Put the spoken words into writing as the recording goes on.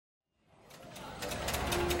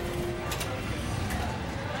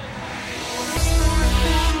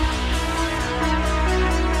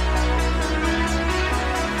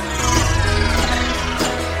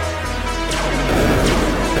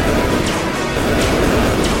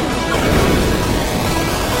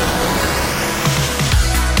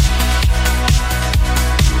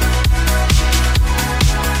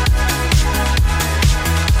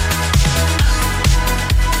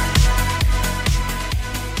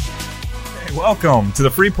Welcome to the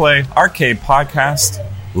Free Play Arcade Podcast,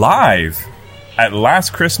 live at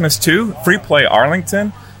Last Christmas 2, Free Play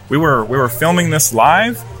Arlington. We were filming this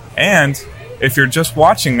live, and if you're just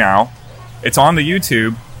watching now, it's on the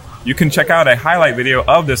YouTube. You can check out a highlight video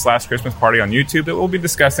of this Last Christmas party on YouTube that we'll be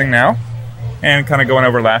discussing now, and kind of going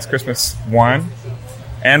over Last Christmas 1,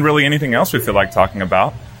 and really anything else we feel like talking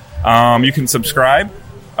about. You can subscribe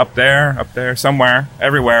up there, somewhere,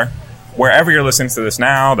 everywhere. Wherever you're listening to this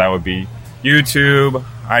now, that would be YouTube,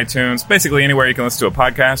 iTunes, basically anywhere you can listen to a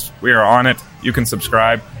podcast. We are on it. You can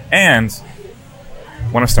subscribe. And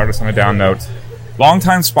want to start us on a down note.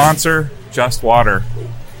 Longtime sponsor, Just Water.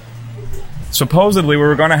 Supposedly, we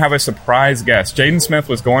were going to have a surprise guest. Jaden Smith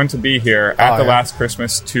was going to be here at the Last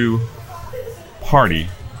Christmas 2 party.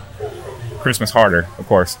 Christmas harder, of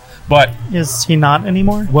course. But is he not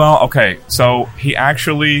anymore? Well, okay. So he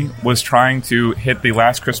actually was trying to hit the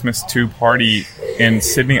Last Christmas 2 party in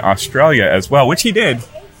Sydney, Australia as well, which he did.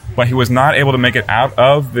 But he was not able to make it out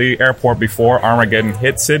of the airport before Armageddon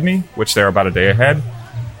hit Sydney, which they're about a day ahead.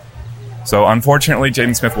 So unfortunately,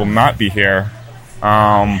 Jaden Smith will not be here.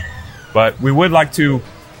 But we would like to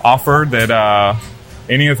offer that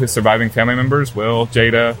any of his surviving family members, Will,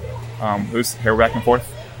 Jada, who's here back and forth,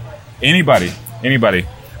 anybody.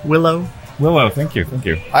 Willow, thank you.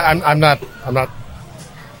 I'm not.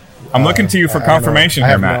 I'm looking to you for confirmation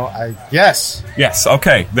here, Matt. Yes. Yes,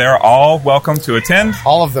 okay. They're all welcome to attend.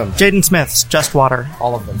 All of them. Jaden Smith's Just Water.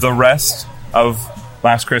 All of them. The rest of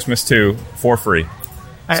Last Christmas 2 for free.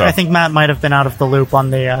 I think Matt might have been out of the loop on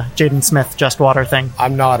the Jaden Smith Just Water thing.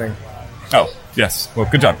 I'm nodding. Oh, yes. Well,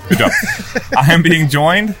 good job. I am being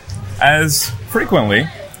joined, as frequently,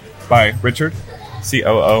 by Richard,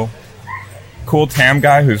 COO. Cool tam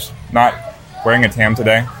guy who's not wearing a tam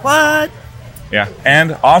today. What? Yeah.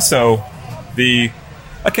 And also the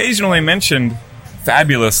occasionally mentioned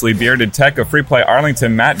fabulously bearded tech of Free Play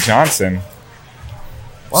Arlington, Matt Johnson.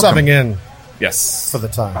 Welcome. Subbing in. Yes. For the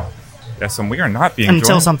time. Yes, and we are not being until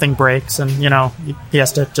joined. Something breaks and, he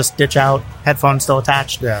has to just ditch out, headphones still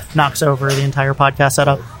attached, knocks over the entire podcast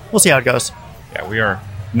setup. We'll see how it goes. Yeah, we are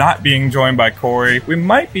not being joined by Corey. We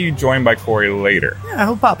might be joined by Corey later. Yeah,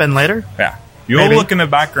 he'll pop in later. Yeah. You'll look in the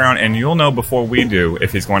background and you'll know before we do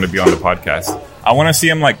if he's going to be on the podcast. I want to see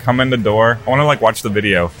him come in the door. I want to watch the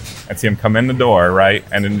video and see him come in the door, right?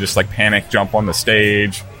 And then just panic jump on the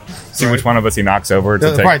stage. See which one of us he knocks over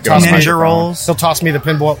to take ninja rolls. He'll toss me the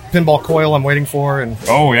pinball coil I'm waiting for, and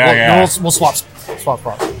we'll swap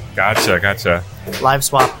properly. Gotcha. Live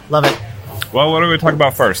swap, love it. Well, what do we talk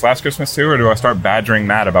about first? Last Christmas 2, or do I start badgering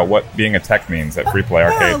Matt about what being a tech means at Free Play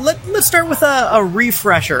Arcade? Let's start with a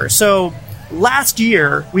refresher. So last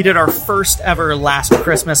year, we did our first ever Last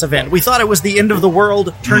Christmas event. We thought it was the end of the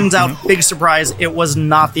world. Turns out, big surprise, it was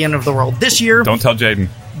not the end of the world. This year... Don't tell Jaden.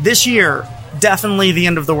 This year, definitely the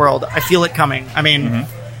end of the world. I feel it coming. I mean,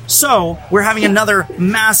 so we're having another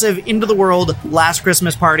massive end of the world Last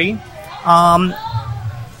Christmas party.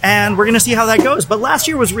 And we're going to see how that goes. But last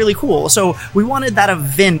year was really cool. So we wanted that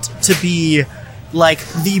event to be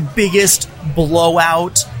the biggest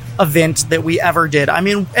blowout event that we ever did. I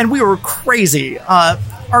mean, and we were crazy.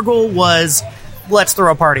 Our goal was, let's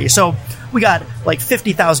throw a party. So we got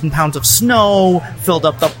 50,000 pounds of snow, filled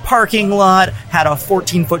up the parking lot, had a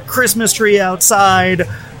 14-foot Christmas tree outside.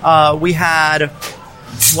 We had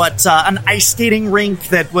an ice skating rink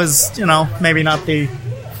that was, maybe not the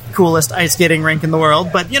coolest ice skating rink in the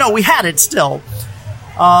world, but we had it still.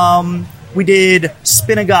 We did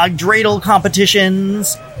Spinagogue dreidel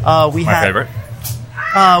competitions. My favorite.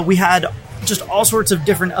 We had just all sorts of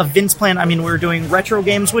different events planned. I mean, we were doing retro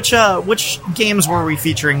games. Which games were we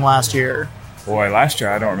featuring last year? Boy, last year,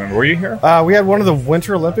 I don't remember. Were you here? We had one of the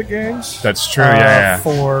Winter Olympic Games. That's true, yeah.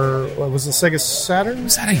 For, was it Sega Saturn?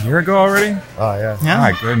 Was that a year ago already? Oh, yeah.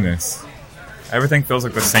 My goodness. Everything feels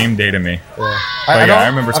like the same day to me. Yeah. I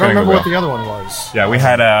remember. I don't remember what the other one was. Yeah, we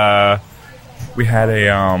had a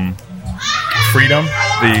Freedom,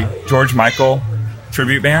 the George Michael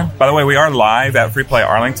tribute band. By the way, we are live at Free Play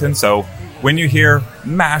Arlington, so when you hear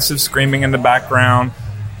massive screaming in the background,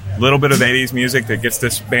 a little bit of 80s music that gets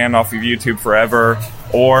this band off of YouTube forever,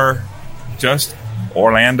 or just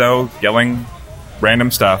Orlando yelling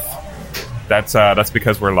random stuff, that's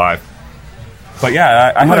because we're live. But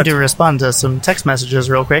yeah, I'm going to respond to some text messages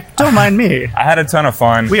real quick. Don't mind me. I had a ton of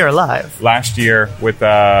fun. We are live. Last year with,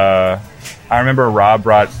 I remember Rob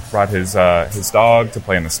brought his dog to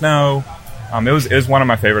play in the snow. It was one of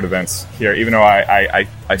my favorite events here, even though I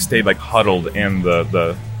stayed huddled in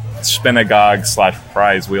the Spinagogue /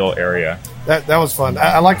 prize wheel area. That was fun.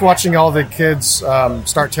 I liked watching all the kids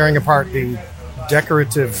start tearing apart the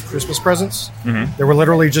decorative Christmas presents. Mm-hmm. They were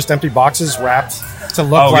literally just empty boxes wrapped to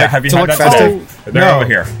look Have you had that today? They're over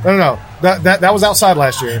here. No. That was outside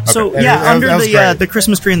last year. So okay. under the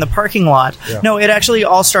Christmas tree in the parking lot. Yeah. No, it actually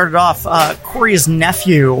all started off. Corey's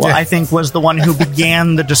nephew, I think, was the one who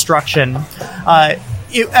began the destruction.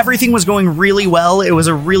 Everything was going really well. It was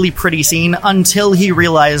a really pretty scene until he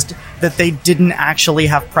realized that they didn't actually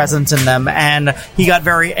have presents in them, and he got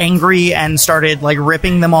very angry and started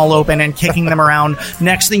ripping them all open and kicking them around.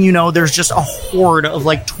 Next thing you know, there's just a horde of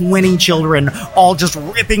 20 children all just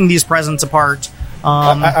ripping these presents apart.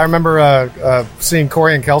 I remember seeing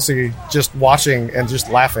Corey and Kelsey just watching and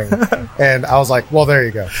just laughing, and I was like, "Well, there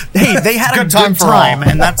you go." Hey, they had a good time,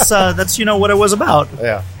 and that's what it was about.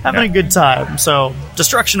 Yeah, having a good time. So,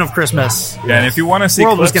 destruction of Christmas. Yeah, and if you want to see, the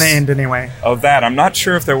world was going to end anyway. Of that, I'm not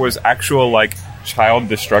sure if there was actual child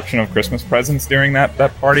destruction of Christmas presents during that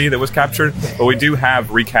party that was captured, but we do have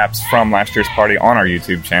recaps from last year's party on our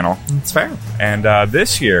YouTube channel. That's fair. And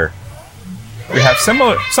this year, we have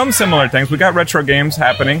some similar things. We got retro games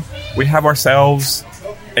happening. We have ourselves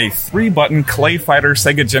a 3-button Clay Fighter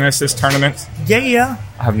Sega Genesis tournament. Yeah.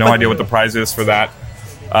 I have no idea what the prize is for that.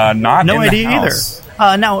 No idea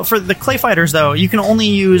either. Now, for the Clay Fighters, though, you can only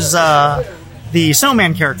use the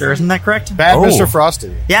Snowman character. Isn't that correct? Bad Mr.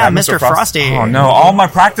 Frosty. Yeah, Mr. Frosty. Oh, no. All my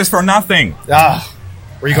practice for nothing.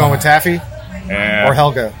 Were you going with Taffy? Or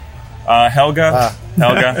Helga? Helga.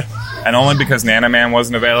 And only because Nana Man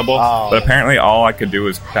wasn't available. But apparently all I could do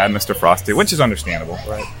was Bad Mr. Frosty, which is understandable.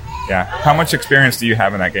 Right. Yeah. How much experience do you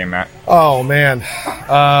have in that game, Matt? Oh, man. When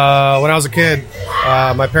I was a kid,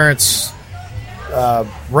 my parents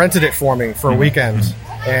rented it for me for a weekend.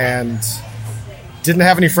 And didn't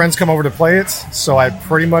have any friends come over to play it. So I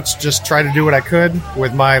pretty much just tried to do what I could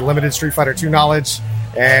with my limited Street Fighter II knowledge.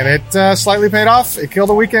 And it slightly paid off. It killed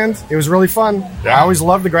a weekend. It was really fun. Yeah. I always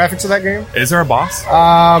loved the graphics of that game. Is there a boss?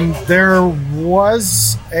 There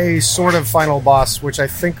was a sort of final boss, which I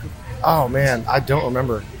think... Oh, man, I don't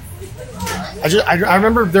remember. I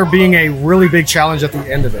remember there being a really big challenge at the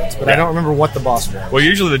end of it, but I don't remember what the boss was. Well,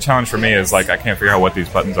 usually the challenge for me is I can't figure out what these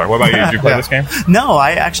buttons are. What about you? Did you play this game? No,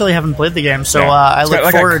 I actually haven't played the game, so I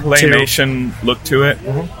look forward to... It's got a claymation look to it.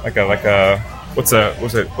 Mm-hmm. Like a what's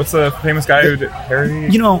the famous guy who did Harry?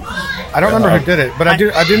 I don't remember who did it, but I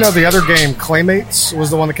do know the other game, Claymates, was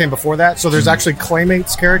the one that came before that. So there's actually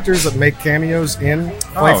Claymates characters that make cameos in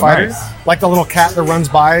Clay Fighter. Nice. Like the little cat that runs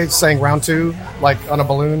by saying round 2, on a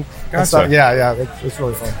balloon. Gotcha. Yeah, it's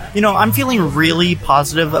really fun. I'm feeling really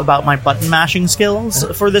positive about my button mashing skills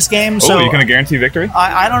for this game. So you going to guarantee victory?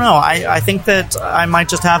 I don't know. I think that I might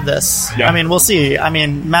just have this. Yeah. We'll see.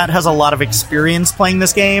 Matt has a lot of experience playing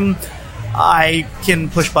this game. I can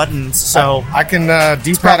push buttons, so I can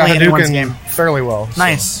D-pad a Hadouken fairly well.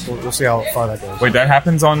 Nice. So we'll see how far that goes. Wait, that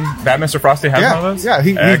happens on Bad Mr. Frosty? Has one of those? Yeah,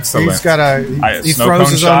 he's got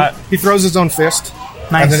he throws his own fist,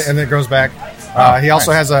 nice. and then it goes back. He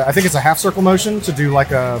also has I think it's a half circle motion to do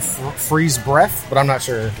a freeze breath, but I'm not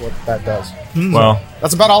sure what that does. Well,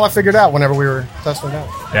 that's about all I figured out whenever we were testing it out.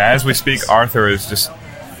 Yeah, as we speak, Arthur is just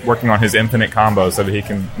working on his infinite combos so that he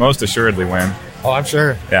can most assuredly win. Oh, I'm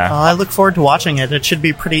sure. Yeah. I look forward to watching it. It should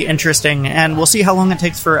be pretty interesting, and we'll see how long it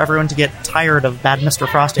takes for everyone to get tired of Bad Mr.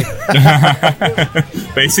 Frosty.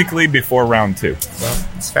 Basically, before round 2. Well,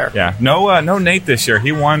 it's fair. Yeah. No Nate this year.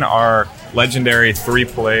 He won our legendary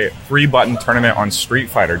 3-button tournament on Street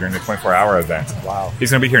Fighter during the 24-hour event. Wow. He's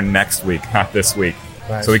going to be here next week, not this week.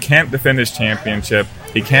 Nice. So he can't defend his championship.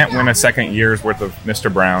 He can't win a second year's worth of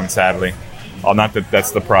Mr. Brown, sadly. Not that that's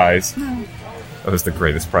the prize. That was the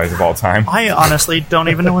greatest prize of all time. I honestly don't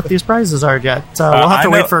even know what these prizes are yet. We'll have to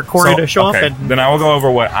wait for Corey to show up. Then I will go over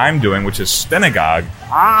what I'm doing, which is Stenagog.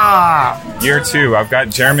 Year 2. I've got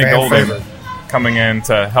Jeremy Golden coming in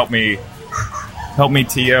to help me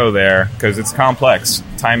TO there, because it's complex,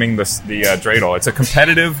 timing the dreidel. It's a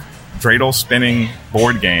competitive dreidel spinning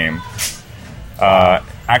board game,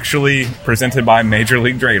 actually presented by Major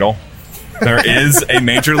League Dreidel. There is a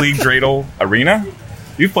Major League Dreidel arena.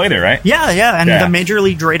 You've played it, right? Yeah, and the Major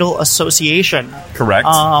League Dreidel Association. Correct.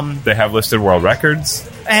 They have listed world records.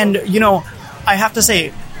 And, I have to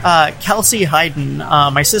say, Kelsey Hayden,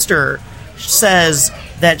 my sister, says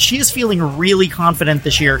that she is feeling really confident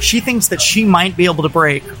this year. She thinks that she might be able to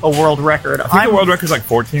break a world record. I think the world record is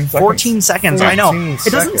 14 seconds. 14 seconds, I know.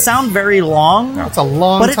 It doesn't sound very long. No, it's a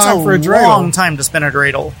long time for a dreidel. But it's a long time to spin a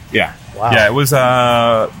dreidel. Yeah. Wow. Yeah, it was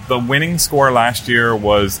the winning score last year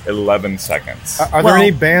was 11 seconds. Are there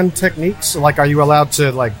any banned techniques? Are you allowed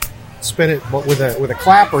to spin it with a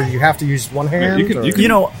clap, or you have to use one hand? you can- or- you can- You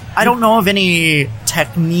know, I don't know of any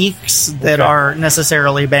techniques that Okay. are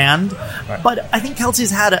necessarily banned, but I think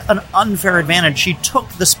Kelsey's had an unfair advantage. She took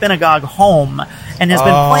the Spinagogue home and has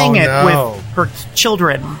been Oh, playing it no. with her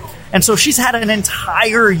children. And so she's had an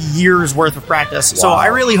entire year's worth of practice. So Wow. I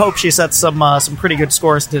really hope she sets some pretty good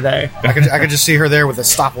scores today. I could just see her there with a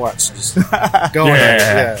stopwatch, just going.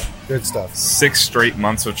 Yeah. Good stuff. 6 straight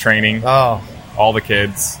months of training. Oh, All the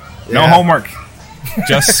kids. No Yeah. homework.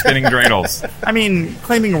 Just spinning dreidels. I mean,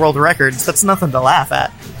 claiming world records, that's nothing to laugh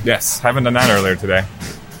at. Yes, haven't done that earlier today.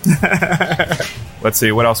 Let's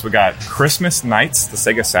see, what else we got? Christmas Nights, the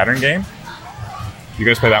Sega Saturn game. You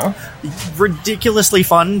guys play that one? Ridiculously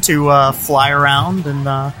fun to fly around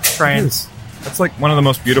and try and... That's like one of the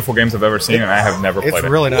most beautiful games I've ever seen, and I have never it's played it.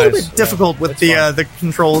 really A little nice. bit difficult with it's the fun. the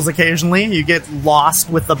controls occasionally. You get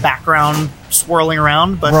lost with the background swirling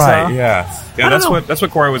around, but Yeah, I don't know. that's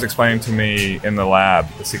what Corey was explaining to me in the lab,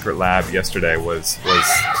 the secret lab yesterday. Was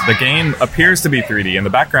the game appears to be 3D, and the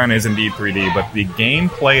background is indeed 3D, but the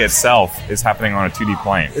gameplay itself is happening on a 2D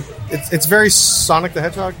plane. It's very Sonic the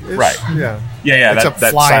Hedgehog. Right. Yeah. Yeah, Except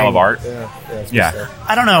that flying. style of art. It's Yeah. good stuff.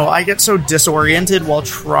 I don't know. I get so disoriented while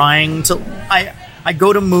trying to. I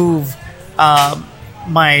go to move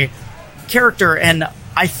my character, and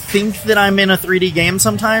I think that I'm in a 3D game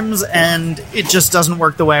sometimes, and it just doesn't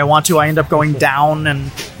work the way I want to. I end up going down,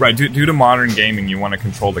 and Right, due to modern gaming, you want to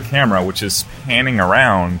control the camera, which is panning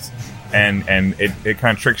around, and it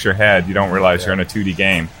kind of tricks your head. You don't realize you're in a 2D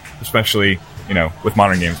game, especially with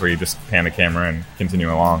modern games where you just pan the camera and continue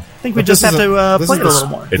along. I think we But just this have is to this play is it a the- little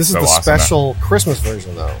more. It's This is so the awesome, special Christmas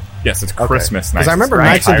version, though. Yes, it's Christmas Nights. Because I remember It's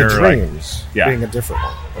Nights into entire, like, Dreams yeah. being a different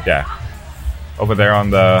one. yeah, over there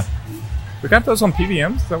on the. We got those on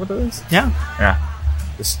PVMs. Is that what that is? Yeah. Yeah,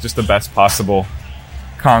 it's just the best possible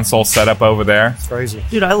console setup over there. It's crazy.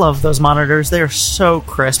 Dude, I love those monitors. They are so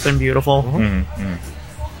crisp and beautiful.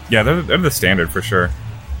 Yeah, they're the standard for sure.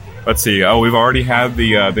 Let's see. Oh, we've already had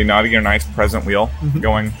the Naughty or Nice present wheel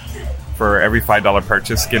going for every $5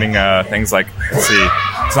 purchase. Getting things like, let's see,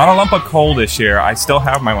 it's not a lump of coal this year. I still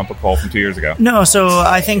have my lump of coal from 2 years ago. No, so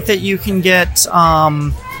I think that you can get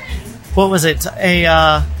what was it?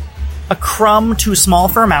 A crumb too small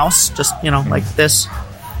for a mouse, just like this.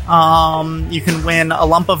 You can win a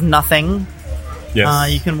lump of nothing.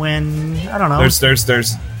 Yes. You can win, I don't know.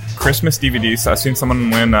 There's Christmas DVDs. I've seen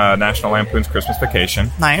someone win National Lampoon's Christmas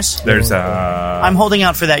Vacation. Nice. There's I'm holding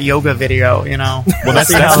out for that yoga video, well, that's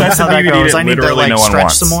See how a that DVD goes. that I need to literally no one stretch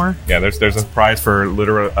wants. some more. Yeah, there's a prize for a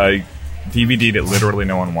DVD that literally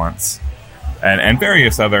no one wants, and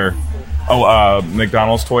various other.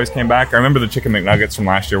 McDonald's toys came back. I remember the chicken McNuggets from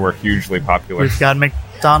last year were hugely popular. We've got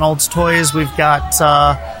McDonald's toys. We've got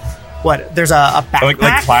what? There's a backpack.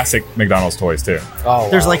 like classic McDonald's toys too. Oh,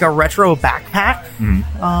 There's wow. like a retro backpack,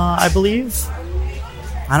 I believe.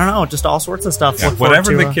 I don't know, just all sorts of stuff. Yeah, Look forward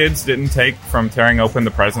whatever to, the kids didn't take from tearing open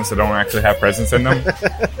the presents that don't actually have presents in them,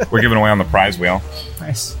 we're giving away on the prize wheel.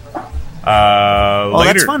 Nice. Well, Well,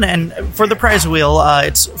 that's fun. And for the prize wheel,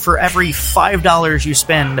 it's for every $5 you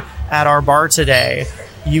spend at our bar today,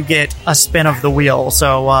 you get a spin of the wheel.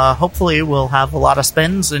 So hopefully we'll have a lot of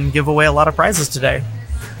spins and give away a lot of prizes today.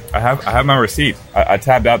 I have my receipt. I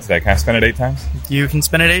tabbed out today. Can I spin it 8 times? You can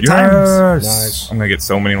spin it 8 times. Nice. I'm gonna get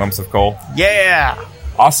so many lumps of coal. Yeah.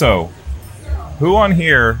 Also, who on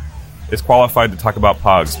here is qualified to talk about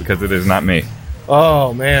Pogs? Because it is not me.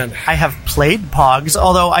 Oh, man. I have played Pogs,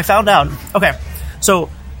 although I found out. Okay, so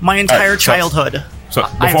my entire All right, so- childhood. So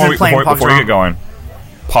I've before been we playing Pogs before we wrong. get going,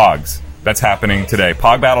 Pogs. That's happening today.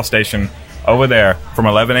 Pog Battle Station over there from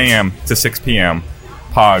 11 a.m. to 6 p.m.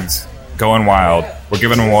 Pogs going wild. We're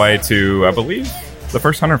giving them away to, I believe, the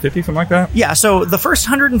first 150, something like that. Yeah, so the first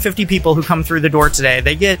 150 people who come through the door today,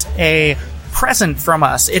 they get a present from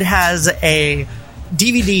us. It has a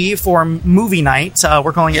DVD for movie night.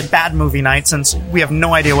 We're calling it Bad Movie Night since we have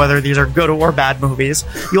no idea whether these are good or bad movies.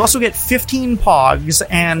 You also get 15 Pogs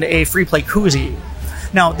and a free play koozie.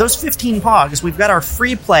 Now, those 15 Pogs, we've got our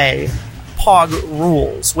free play Pog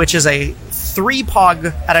rules, which is a 3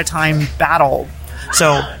 Pog at a time battle.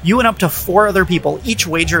 So you and up to 4 other people each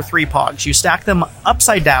wager 3 Pogs. You stack them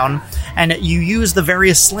upside down, and you use the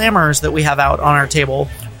various slammers that we have out on our table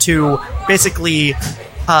to basically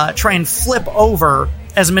try and flip over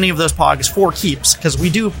as many of those Pogs for keeps, because we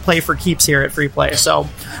do play for keeps here at Free Play. So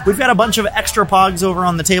we've got a bunch of extra Pogs over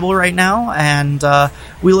on the table right now, and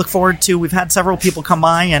we look forward to, we've had several people come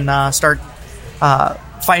by and start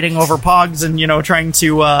fighting over Pogs and, trying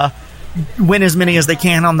to win as many as they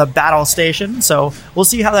can on the battle station. So we'll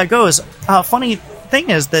see how that goes. Funny thing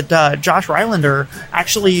is that Josh Rylander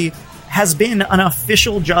actually has been an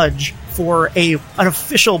official judge for an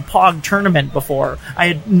official Pog tournament before. I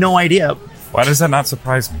had no idea. Why does that not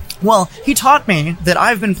surprise me? Well, he taught me that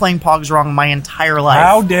I've been playing Pogs wrong my entire life.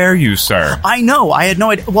 How dare you, sir? I know. I had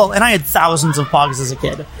no idea. Well, and I had thousands of Pogs as a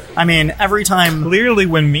kid. I mean, every time... Clearly,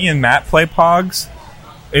 when me and Matt play Pogs,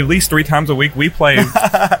 at least 3 times a week, we play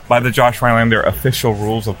by the Josh Rylander official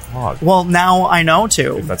rules of Pog. Well, now I know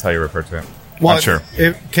too. If that's how you refer to it. Well, Not sure.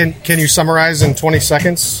 Can you summarize in 20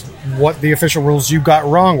 seconds what the official rules you got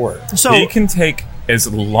wrong were? So He can take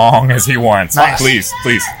as long as he wants. Nice.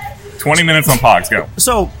 Please. 20 minutes on Pogs, go.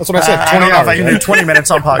 So That's what I said, I 20 don't know if I hours, can right? do 20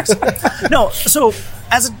 minutes on Pogs. No. So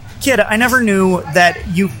as a kid, I never knew that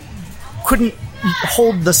you couldn't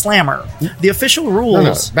hold the slammer. The official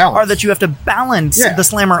rules balance. are that you have to balance Yeah. the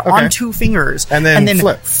slammer Okay. on 2 fingers And then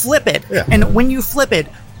flip it. Yeah. And when you flip it,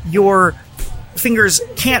 your fingers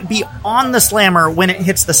can't be on the slammer when it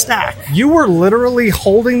hits the stack. You were literally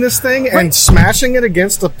holding this thing and Right. smashing it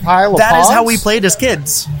against a pile of That is how Pogs? we played as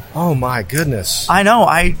kids. Oh my goodness. I know.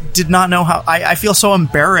 I did not know how. I feel so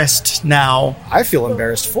embarrassed now. I feel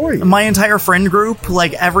embarrassed for you. My entire friend group,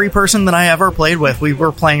 like every person that I ever played with, we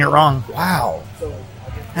were playing it wrong. Wow.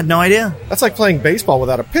 Had no idea. That's like playing baseball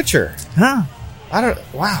without a pitcher. Huh.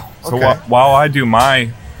 Wow. So Okay. while I do my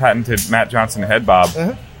patented Matt Johnson head bob,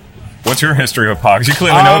 Uh-huh. what's your history with Pogs? You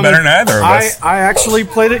clearly know it better than either of us. I actually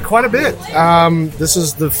played it quite a bit. This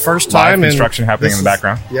is the first Live time. construction happening in the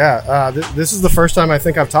background. Yeah, this is the first time I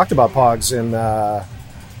think I've talked about Pogs in,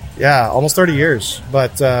 almost 30 years.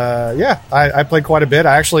 But I played quite a bit.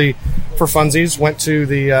 I actually, for funsies, went to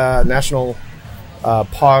the National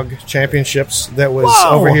Pog Championships that was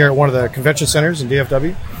Whoa. over here at one of the convention centers in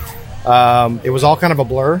DFW. It was all kind of a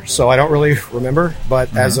blur, so I don't really remember.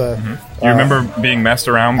 But as a You remember being messed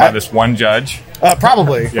around by this one judge?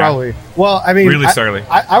 Probably. Well, I mean, Really surly.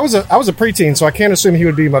 I was a preteen, so I can't assume he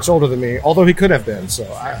would be much older than me. Although he could have been, so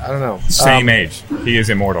I don't know. Same age. He is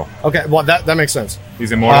immortal. Okay, well that makes sense.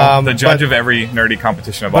 He's immortal. The judge but- of every nerdy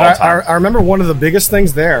competition of all But time. I remember one of the biggest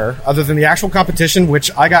things there, other than the actual competition, which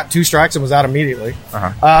I got 2 strikes and was out immediately,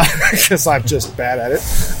 because I'm just bad at it.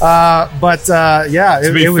 to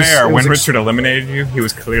be it was, fair, it was when Richard eliminated you, he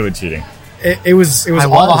was clearly cheating. it was I all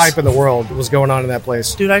the was. hype in the world was going on in that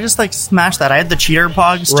place. Dude, I just like smashed that. I had the cheater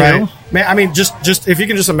Pogs Right, too. man. I mean, just if you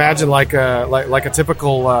can just imagine like a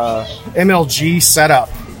typical MLG setup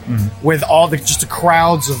with all the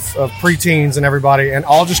crowds of preteens and everybody, and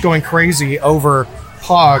all just going crazy over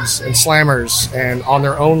Pogs and slammers and on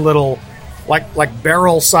their own little like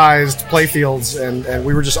barrel sized playfields, and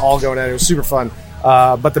we were just all going at it. It was super fun.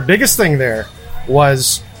 But the biggest thing there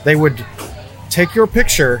was they would take your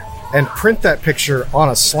picture and print that picture on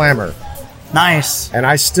a slammer. Nice. And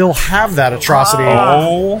I still have that atrocity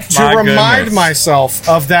Oh, to my remind goodness. myself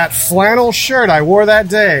of that flannel shirt I wore that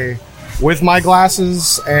day with my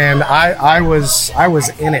glasses, and I was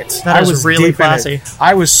in it. That I is was really deep in classy. it.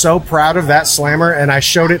 I was so proud of that slammer, and I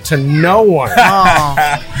showed it to no one. Oh,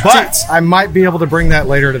 But I might be able to bring that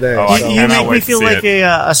later today. Oh, I so. you cannot make me wait to feel see like it.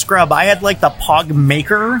 a scrub. I had like the Pog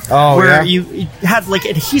Maker, Oh, where yeah? you had like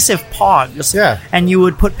adhesive Pogs, Yeah. and you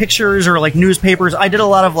would put pictures or like newspapers. I did a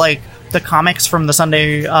lot of like the comics from the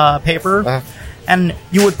Sunday paper. Uh-huh. And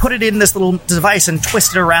you would put it in this little device and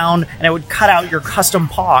twist it around, and it would cut out your custom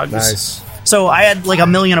Pogs. Nice. So I had like a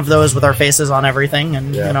million of those with our faces on everything,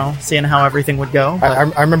 and Yeah. you know, seeing how everything would go. But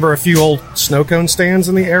I remember a few old snow cone stands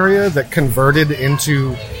in the area that converted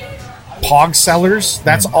into Pog sellers.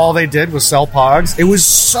 That's all they did was sell Pogs. It was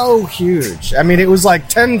so huge. I mean, it was like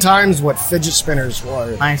 10 times what fidget spinners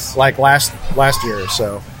were. Nice. Like last year.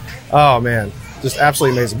 So, oh man, just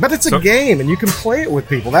absolutely amazing. But it's a So- game, and you can play it with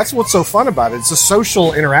people. That's what's so fun about it. It's a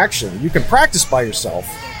social interaction. You can practice by yourself,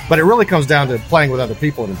 but it really comes down to playing with other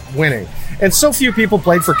people and winning. And so few people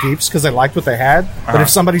played for keeps because they liked what they had. But if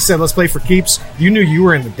somebody said, let's play for keeps, you knew you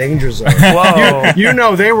were in the danger zone. whoa. You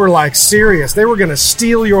know they were like serious. They were going to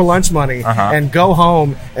steal your lunch money and go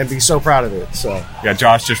home and be so proud of it. So, Yeah,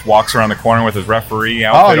 Josh just walks around the corner with his referee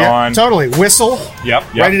outfit on. totally. Whistle,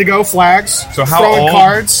 Yep. ready to go. Flags. So how throwing old-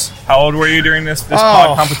 cards. How old were you during this Oh,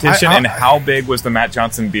 pod competition, I- and how big was the Matt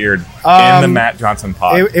Johnson beard in the Matt Johnson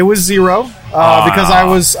pod? It was 0 because I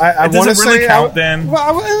was. I It want to doesn't really say count then.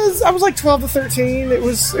 Well, I was like 12 to 13. It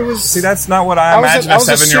was. See, that's not what I imagine I a was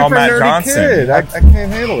a 7-year-old super Matt nerdy Johnson. kid. I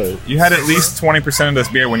can't handle it. You had at least 20% of this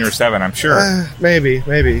beard when you were 7, I'm sure. Maybe.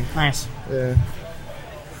 Nice. Yeah.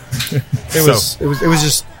 It was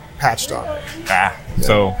just patched on.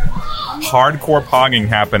 So, hardcore pogging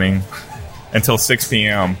happening until 6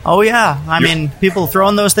 p.m. Oh yeah, I You're- mean, people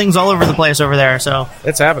throwing those things all over the place over there. So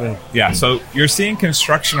It's happening. Yeah, so you're seeing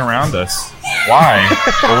construction around us. Why?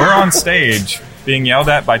 Well, we're on stage being yelled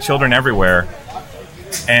at by children everywhere.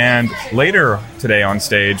 And later today on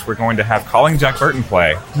stage, we're going to have Calling Jack Burton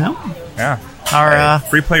play. No. Yeah. Our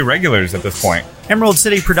free play regulars at this point. Emerald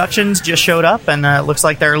City Productions just showed up, and it looks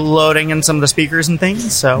like they're loading in some of the speakers and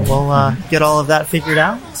things, so we'll get all of that figured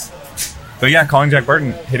out. So yeah, Calling Jack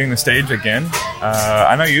Burton hitting the stage again.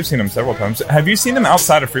 I know you've seen him several times. Have you seen them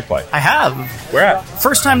outside of free play? I have. Where at?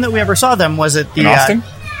 First time that we ever saw them was at the... In Austin?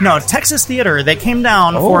 No, Texas Theater. They came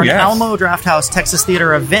down for an yes. Alamo Drafthouse Texas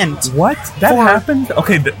Theater event. What? That happened?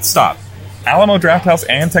 Okay, stop. Alamo Drafthouse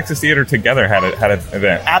and Texas Theater together had an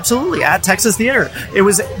event. Absolutely, at Texas Theater. It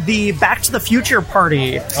was the Back to the Future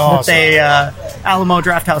party that they Alamo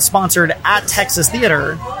Drafthouse sponsored at Texas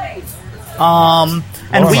Theater.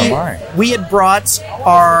 And we had brought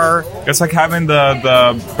our... It's like having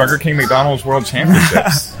the Burger King McDonald's World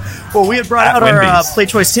Championships. Well, we had brought At out our Wendy's. Play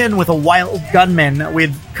Choice tin with a Wild Gunman. We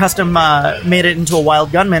had custom made it into a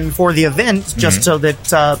Wild Gunman for the event, just so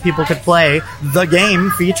that people could play the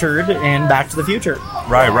game featured in Back to the Future.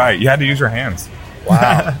 Right. You had to use your hands. Wow.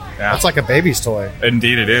 Yeah. That's like a baby's toy.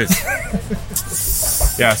 Indeed it is.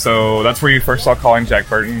 Yeah, so that's where you first saw Calling Jack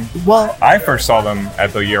Burton. Well, I first saw them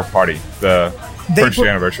at the year party, the first year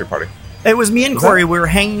anniversary party. it was me and Corey. We were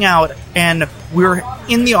hanging out, and we were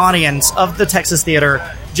in the audience of the Texas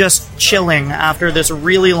Theater, just chilling after this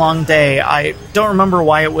really long day. I don't remember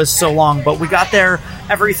why it was so long, but we got there,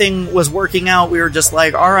 everything was working out. We were just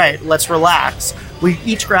like, all right, let's relax. We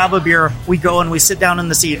each grab a beer, we go and we sit down in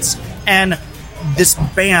the seats, and this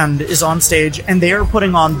band is on stage, and they are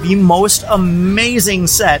putting on the most amazing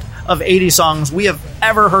set of 80 songs we have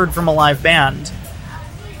ever heard from a live band.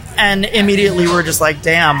 And immediately we're just like,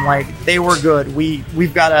 damn, like, they were good.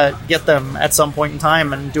 We've got to get them at some point in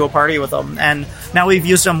time and do a party with them. And now we've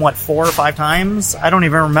used them, 4 or 5 times? I don't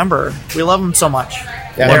even remember. We love them so much.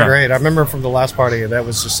 Yeah, they're great. I remember from the last party, that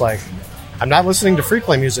was just like, I'm not listening to free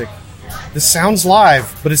play music. This sounds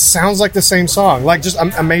live, but it sounds like the same song. Like, just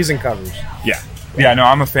amazing covers. Yeah, no,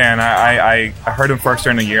 I'm a fan. I heard them first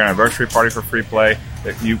during the year anniversary party for free play.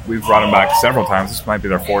 We've brought them back several times. This might be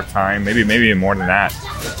their 4th time, maybe even more than that,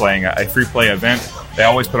 playing a free play event. They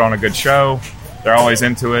always put on a good show. They're always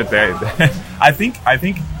into it. I think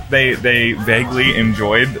they vaguely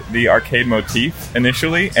enjoyed the arcade motif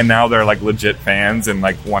initially, and now they're like legit fans and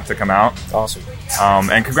like want to come out. Awesome.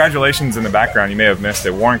 And congratulations in the background. You may have missed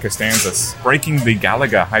it. Warren Costanza breaking the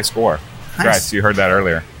Galaga high score. Congrats, you heard that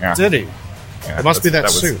earlier. Yeah. Did he? Yeah, It must be that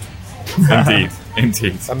was- suit.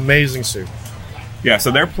 Indeed. Amazing suit. Yeah,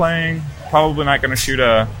 so they're playing. Probably not going to shoot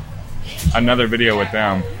another video with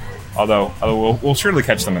them, although we'll surely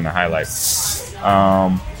catch them in the highlights.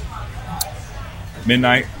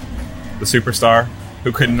 Midnight, the superstar,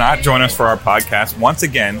 who could not join us for our podcast once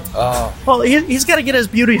again. Well, he's got to get his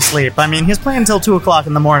beauty sleep. I mean, he's playing until 2 o'clock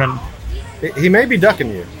in the morning. He may be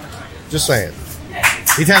ducking you. Just saying.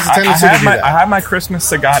 He has a I tendency to do that. had my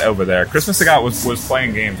Christmas Sagat over there. Christmas Sagat was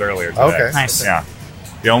playing games earlier today. Okay. Nice. Yeah.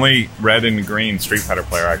 The only red and green Street Fighter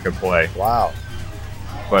player I could play. Wow.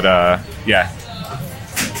 But, yeah.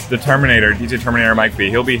 The Terminator, DJ Terminator Mike B,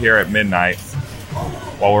 he'll be here at midnight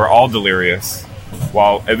while we're all delirious,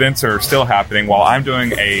 while events are still happening, while I'm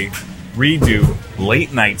doing a redo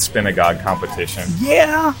late night Spinagog competition.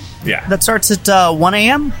 Yeah. Yeah. That starts at 1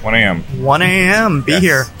 a.m.? 1 a.m. 1 a.m. Be Yes.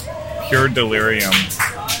 here. Pure delirium.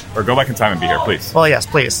 Or go back in time and be here, please. Well, yes,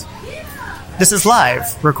 please. This is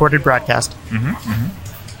live, recorded broadcast.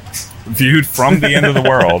 Viewed from the end of the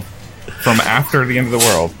world, from after the end of the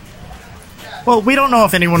world. Well, we don't know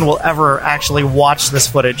if anyone will ever actually watch this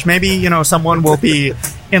footage. Maybe, someone will be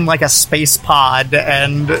in like a space pod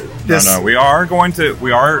and this... No,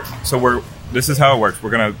 this is how it works. We're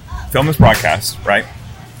going to film this broadcast, right?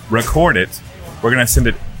 Record it. We're going to send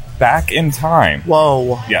it back in time.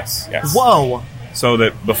 Whoa. Yes. Whoa. So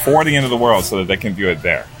that before the end of the world, so that they can view it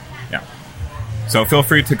there. Yeah. So feel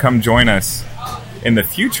free to come join us in the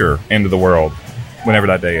future end of the world, whenever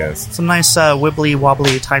that day is. Some nice wibbly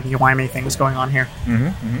wobbly timey-wimey things going on here.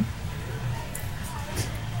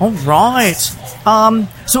 All right.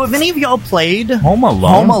 So have any of y'all played Home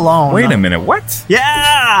Alone? Home Alone. Wait a minute. What?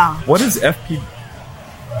 Yeah. What is FP?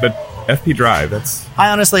 But FP Drive. That's I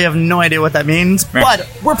honestly have no idea what that means, Yeah. but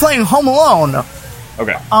we're playing Home Alone.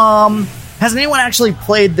 okay. Has anyone actually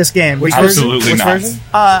played this game? Which Absolutely version? Which not. version?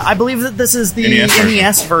 I believe that this is the NES version.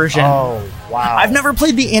 NES version. Oh, wow. I've never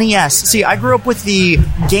played the NES. See, I grew up with the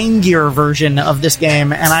Game Gear version of this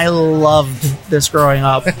game, and I loved this growing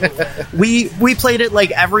up. we played it like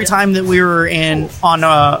every time that we were on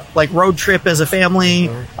a road trip as a family.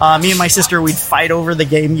 Me and my sister, we'd fight over the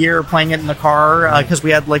Game Gear, playing it in the car because we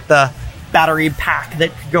had like the battery pack that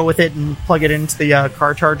could go with it and plug it into the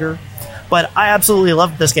car charger. but I absolutely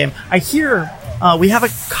loved this game. I hear we have a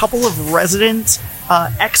couple of resident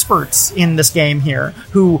experts in this game here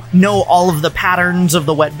who know all of the patterns of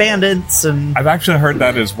the Wet Bandits, and I've actually heard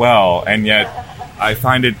that as well, and yet I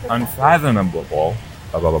find it unfathomable.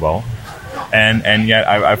 And yet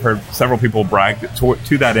I've heard several people brag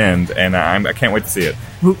to that end, and I can't wait to see it.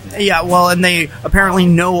 Yeah, well, and they apparently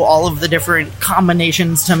know all of the different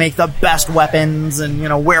combinations to make the best weapons,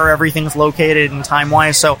 and where everything's located and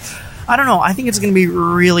time-wise. So, I don't know. I think it's going to be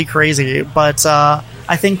really crazy, but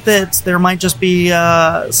I think that there might just be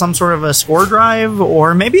some sort of a score drive,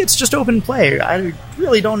 or maybe it's just open play. I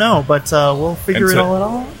really don't know, but we'll figure it all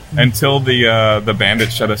out. Until the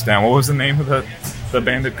bandits shut us down. What was the name of the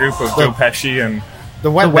bandit group of Joe Pesci and The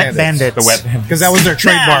Wet Bandits. The Wet Bandits. Because that was their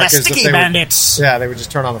trademark. The Sticky Bandits. They would just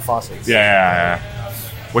turn on the faucets. Yeah.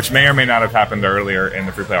 Which may or may not have happened earlier in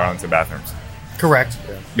the Free Play Arlington bathrooms. Correct.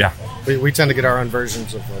 Yeah. We tend to get our own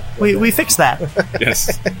versions of the... We fixed that.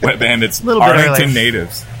 Yes. Wet Bandits. Little bit Arlington early.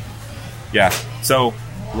 natives. Yeah. So,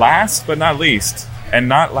 last but not least, and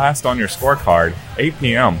not last on your scorecard, 8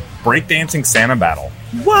 p.m., Breakdancing Santa Battle.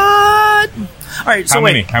 What? All right, so How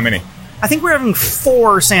wait. many? I think we're having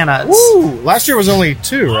 4 Santas. Woo! Last year was only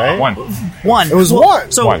 2, right? One. It was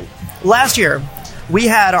one. So One. last year, we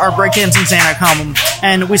had our Breakdancing Santa come,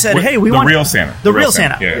 and we said, hey, we the want... real Santa. The real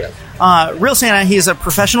Santa. Yeah. Real Santa, he's a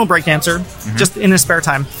professional breakdancer, just in his spare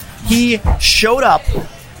time. He showed up,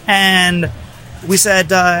 and we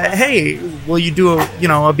said, hey, will you do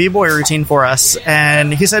a b-boy routine for us?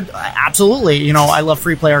 And he said, absolutely. I love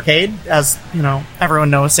Free Play Arcade. As,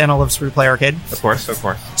 everyone knows, Santa loves Free Play Arcade. Of course.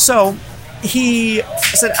 So he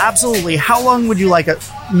said, absolutely. How long would you like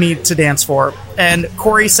me to dance for? And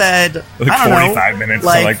Corey said, Like I don't know. 45 minutes,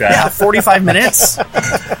 something like that. Yeah, 45 minutes.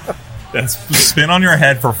 That's spin on your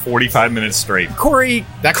head for 45 minutes straight. Corey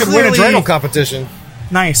That could clearly, win a dreidel competition.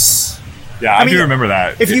 Nice. Yeah, I mean, do remember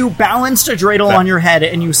that. If you balanced a dreidel on your head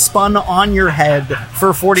and you spun on your head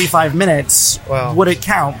for 45 minutes, would it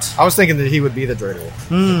count? I was thinking that he would be the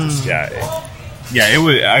dreidel. Yeah, it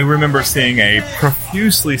was. I remember seeing a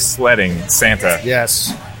profusely sweating Santa.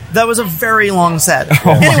 Yes. That was a very long set. Oh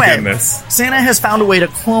my Anyway, goodness. Santa has found a way to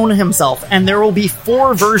clone himself, and there will be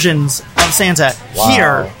 4 versions of Santa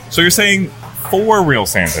here. So you're saying 4 real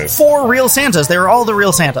Santas? 4 real Santas. They're all the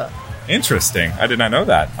real Santa. Interesting. I did not know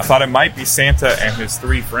that. I thought it might be Santa and his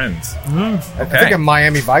 3 friends. I think a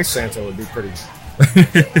Miami Vice Santa would be pretty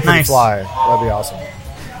Nice. fly. That'd be awesome.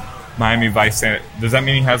 Miami Vice Santa. Does that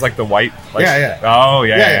mean he has like the white? Like, Yeah. Oh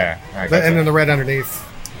yeah. I gotcha. And then the red underneath.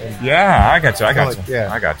 Yeah, I got you.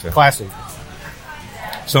 I got you. Classy.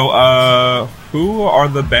 So, who are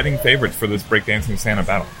the betting favorites for this Breakdancing Santa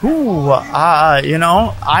battle? Ooh,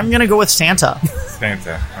 I'm going to go with Santa.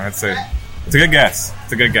 Santa. It's a good guess.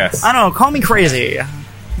 It's a good guess. I don't know. Call me crazy.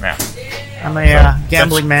 Yeah. I'm a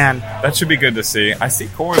gambling man. That should be good to see. I see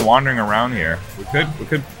Corey wandering around here. We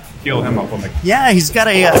could heal him up on the. Yeah, he's got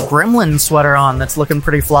a gremlin sweater on that's looking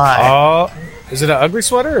pretty fly. Is it an ugly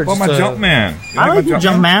sweater? Or Well, just my a... Jumpman. I like you,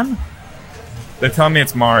 Jumpman. They're telling me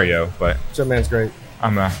it's Mario, but Jumpman's great.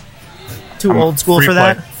 I'm Too old school for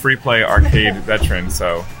that. Free play arcade veteran,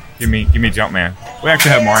 so give me Jumpman. We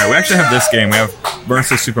actually have Mario. We actually have this game. We have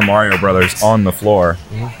versus Super Mario Brothers on the floor,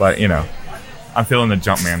 but I'm feeling the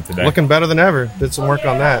Jumpman today. Looking better than ever. Did some work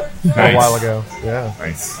on that a while ago. Yeah.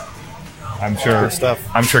 Nice. I'm sure. Good stuff.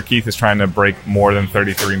 I'm sure Keith is trying to break more than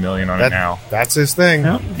 33 million on it now. That's his thing.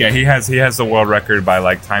 Yeah. Yeah, he has the world record by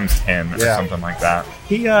like times 10 or something like that.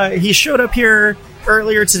 He showed up here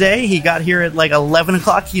earlier today. He got here at like 11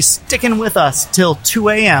 o'clock. He's sticking with us till 2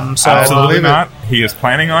 a.m. So Absolutely not. He is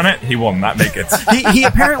planning on it. He will not make it. he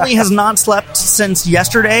apparently has not slept since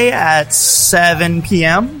yesterday at 7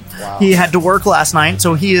 p.m. Wow. He had to work last night,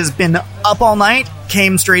 so he has been up all night,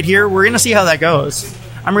 came straight here. We're going to see how that goes.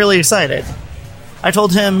 I'm really excited. I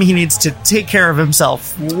told him he needs to take care of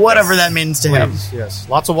himself, whatever that means to him. Please, yes.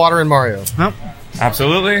 Lots of water in Mario. Well,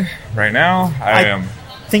 Absolutely. Right now, I am.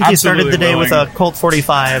 I think he started the day with a Colt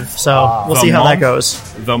 45, so we'll see how that goes.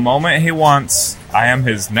 The moment he wants, I am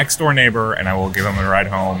his next door neighbor, and I will give him a ride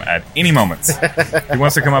home at any moment. He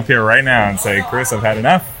wants to come up here right now and say, "Chris, I've had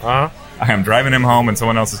enough." I am driving him home, and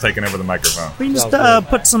someone else is taking over the microphone. We can just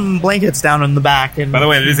put some blankets down in the back. And By the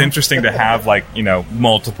way, it is interesting to have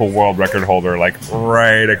multiple world record holder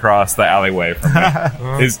right across the alleyway from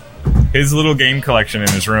me. His little game collection in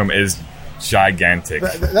his room is gigantic.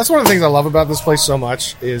 That's one of the things I love about this place so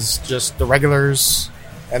much is just the regulars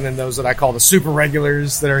and then those that I call the super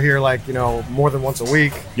regulars that are here like more than once a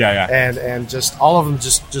week. Yeah. And just all of them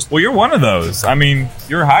just. Well, you're one of those. I mean,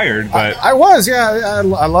 you're hired, but I was, I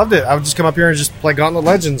loved it. I would just come up here and just play Gauntlet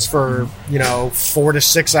Legends for 4 to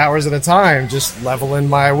 6 hours at a time, just leveling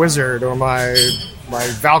my wizard or my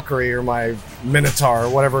Valkyrie or my Minotaur or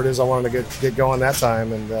whatever it is I wanted to get going that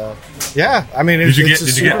time. And I mean, did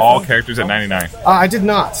you get all characters at 99? I did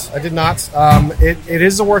not. It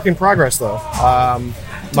is a work in progress though.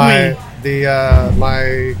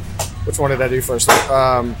 Which one did I do first?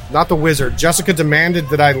 Not the wizard. Jessica demanded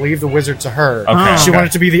that I leave the wizard to her. Okay. She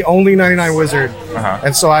wanted to be the only 99 wizard, Uh-huh.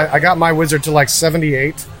 and so I got my wizard to like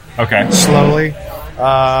 78 Okay. slowly.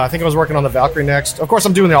 I think I was working on the Valkyrie next. Of course,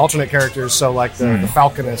 I'm doing the alternate characters, so like the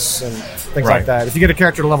Falconess and things Right. like that. If you get a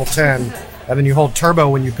character to level 10, and then you hold turbo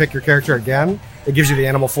when you pick your character again, it gives you the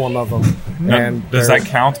animal form of them. Now, And does they're- that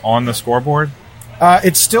count on the scoreboard?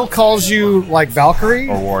 It still calls you like Valkyrie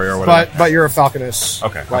Or warrior or whatever. but you're a Falconess.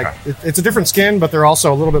 Okay, Like okay. it's a different skin, but they're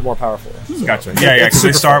also a little bit more powerful. Gotcha. Yeah, It's because they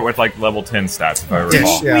super start fun. with like level 10 stats, if I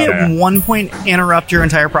recall. Yeah. We at one point interrupt your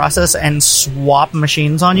entire process and swap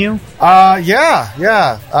machines on you. Yeah.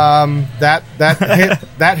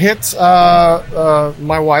 That hit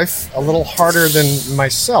my wife a little harder than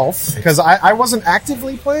myself because I wasn't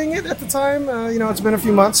actively playing it at the time. It's been a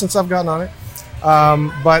few months since I've gotten on it,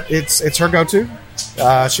 but it's her go-to.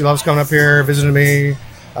 She loves coming up here, visiting me,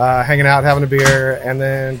 hanging out, having a beer, and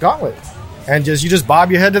then Gauntlet, and you just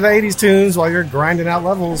bob your head to the '80s tunes while you're grinding out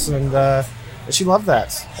levels, and she loved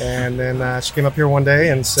that. And then she came up here one day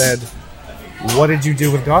and said, "What did you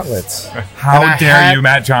do with Gauntlet?" How And I dare had- you,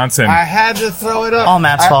 Matt Johnson? I had to throw it up. All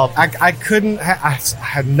Matt's fault. I couldn't. I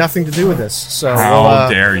had nothing to do with this. So How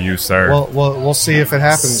dare you, sir? We'll see if it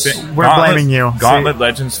happens. We're blaming you. Gauntlet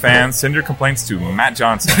Legends fans, send your complaints to Matt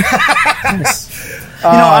Johnson.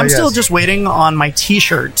 I'm yes. still just waiting on my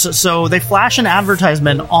T-shirt. So they flash an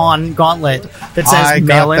advertisement on Gauntlet that I says got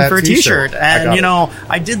mail in that for a T-shirt. T-shirt, I and got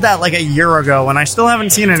I did that like a year ago, and I still haven't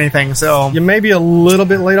seen anything. So You may be a little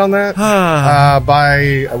bit late on that by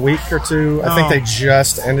a week or two. I think they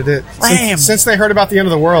just ended it Lame. since they heard about the end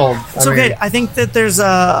of the world. it's okay. I think that there's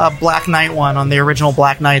a Black Knight one on the original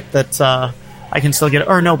Black Knight that I can still get.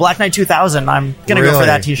 Or no, Black Knight 2000. I'm gonna go for Really?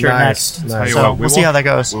 that T-shirt Nice, next. nice. Tell you So what, we'll see how that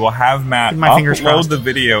goes. We will have Matt My fingers upload crossed. the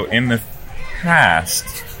video in the past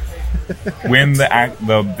when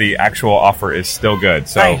the actual offer is still good.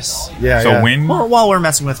 So, Nice. Yeah, so yeah. Well, while we're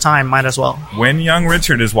messing with time, might as well. when young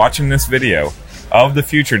Richard is watching this video of the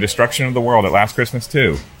future destruction of the world at Last Christmas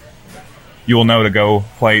 2, you will know to go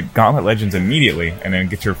play Gauntlet Legends immediately and then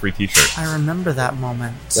get your free T-shirt. I remember that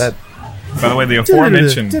moment. By the way, the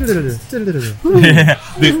aforementioned the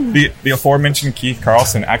aforementioned Keith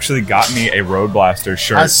Carlson actually got me a Road Blaster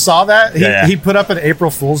shirt. I saw that. Yeah. He put up an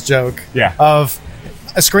April Fool's joke Yeah. of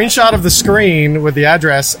a screenshot of the screen with the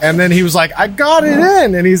address, and then he was like, "I got it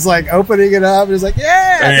in," and he's like opening it up, and he's like,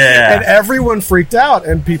 "Yeah!" And everyone freaked out,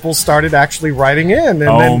 and people started actually writing in. And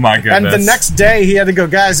Oh, my And goodness. the next day, he had to go,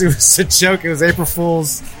 "Guys, it was a joke. It was April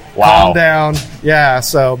Fool's. Wow. Calm down." Yeah.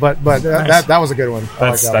 So, but that was a good one. I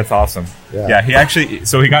like that That's awesome. Yeah. Yeah, he actually.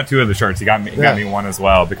 So he got two of the shirts. He got me one as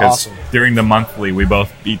well because Awesome. during the monthly we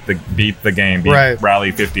both beat the game, Right.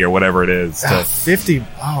 Rally 50 or whatever it is. So, 50.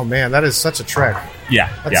 Oh man, that is such a trek. yeah.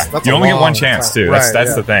 That's You a only get one long chance time. too. Right, That's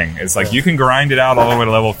yeah. the thing. It's like you can grind it out all the way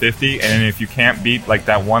to level 50, and if you can't beat like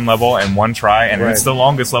that one level in one try, and Right. it's the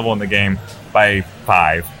longest level in the game by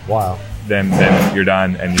 5, Wow. then you're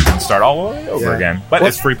done and you can start all the way over Yeah. again. But Well,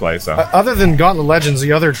 it's free play, so Other than Gauntlet Legends,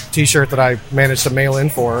 the other T-shirt that I managed to mail in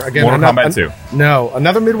for again. Mortal Kombat 2. No,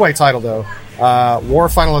 another Midway title though. War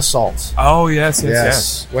Final Assault. oh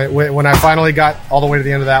yes. When I finally got all the way to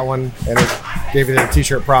the end of that one, and it gave you the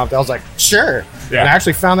T-shirt prompt, I was like, sure. Yeah. And I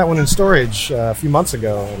actually found that one in storage a few months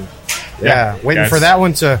ago, and Yeah. waiting Yeah, for that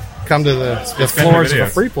one to come to the been floors of videos. a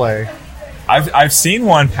free play. I've seen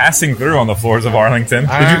one passing through on the floors of Arlington. Did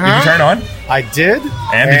you Uh-huh. turn on? I did.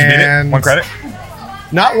 And did you beat it? One credit?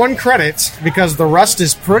 Not one credit because the rust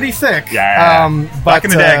is pretty thick. Yeah. But Back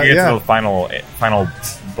in the day, I get yeah. to the final,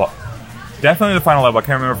 definitely the final level. I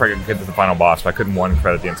can't remember if I could get to the final boss, but I couldn't one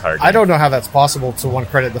credit the entire game. I don't know how that's possible to one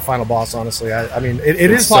credit the final boss. Honestly, I mean, it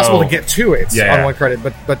It's is possible so- to get to it Yeah, on yeah. one credit,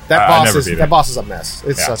 but that I boss never is beat it. that boss is a mess.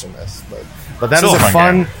 It's Yeah. such a mess. But that Still is a a fun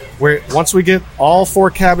fun. game. Where once we get all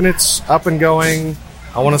 4 cabinets up and going,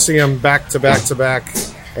 I want to see them back to back to back,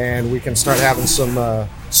 and we can start having some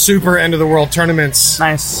super end of the world tournaments.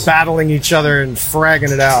 Nice. Battling each other and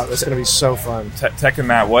fragging it out. It's going to be so fun. Tech and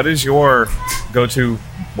Matt, what is your go-to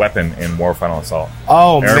weapon in War Final Assault?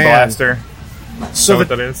 Oh Air man! Blaster? So what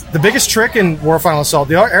that is? the biggest trick in War Final Assault,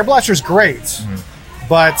 the Air Blaster is great, Mm-hmm.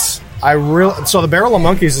 but So the Barrel of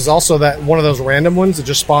Monkeys is also that one of those random ones that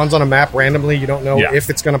just spawns on a map randomly. You don't know if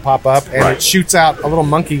it's going to pop up, and it shoots out a little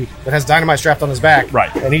monkey that has dynamite strapped on his back,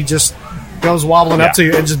 and he just goes wobbling up to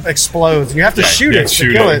you and just explodes, and you have to shoot it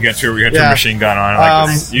to kill it. You get your machine gun on.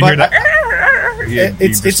 You hear that.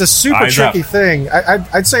 It's a super tricky thing.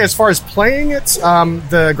 I'd say as far as playing it,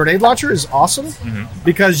 the grenade launcher is awesome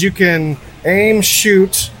because you can aim,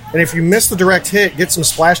 shoot, and if you miss the direct hit, get some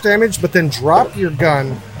splash damage, but then drop your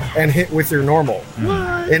gun and hit with your normal.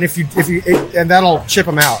 And and that'll chip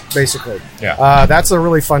them out basically. That's a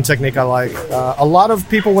really fun technique I like. A lot of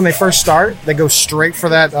people when they first start, they go straight for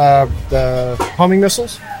that the homing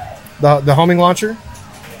missiles, the homing launcher,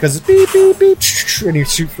 because it's beep beep beep, and you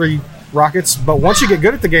shoot 3 rockets. But once you get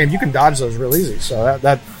good at the game, you can dodge those real easy. So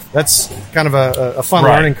that's kind of a fun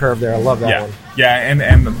learning curve there. I love that one. Yeah,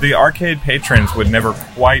 and the arcade patrons would never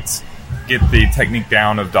quite get the technique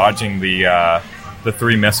down of dodging the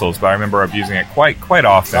 3 missiles, but I remember abusing it quite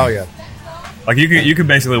often. Oh yeah, like you could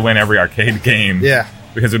basically win every arcade game. Yeah,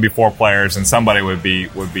 because it'd be 4 players and somebody would be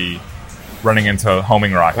running into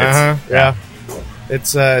homing rockets. Yeah,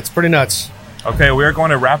 it's pretty nuts. Okay, we are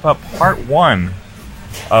going to wrap up part 1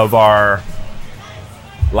 of our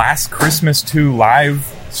Last Christmas 2 live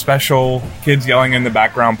special Kids Yelling in the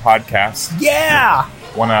Background podcast. Yeah!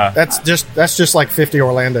 That's just like 50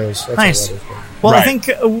 Orlandos. That's nice. Well, I think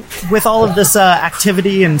with all of this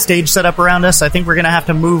activity and stage setup around us, I think we're going to have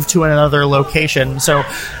to move to another location. So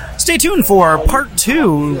stay tuned for part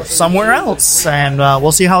 2 somewhere else, and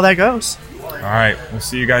we'll see how that goes. All right. We'll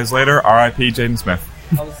see you guys later. R.I.P. Jaden Smith.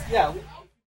 Yeah.